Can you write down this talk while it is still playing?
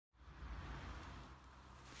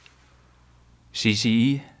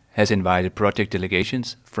CCE has invited project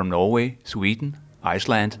delegations from Norway, Sweden,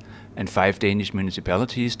 Iceland and 5 Danish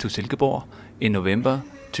municipalities to Silkeborg in November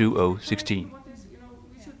 2016.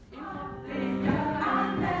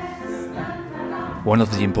 One of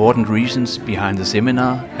the important reasons behind the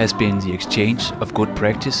seminar has been the exchange of good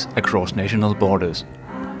practice across national borders.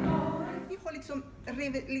 Vi har liksom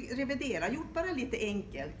reviderat, gjort bara lite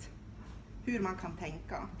enkelt hur man kan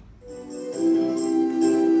tänka.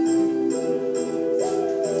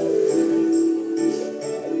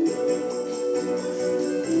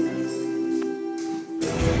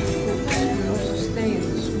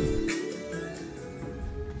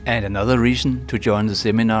 And another reason to join the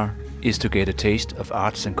seminar is to get a taste of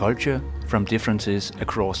arts and culture from differences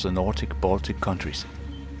across the Nordic-Baltic countries.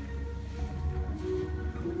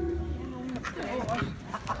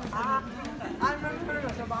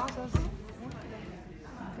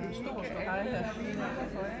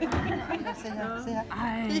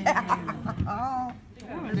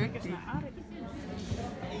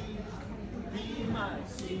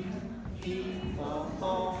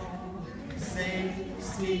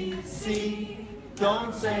 CCE,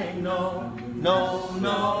 don't say no, no,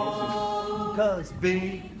 no, 'cause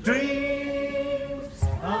big dreams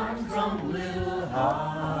come from little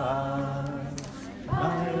hearts.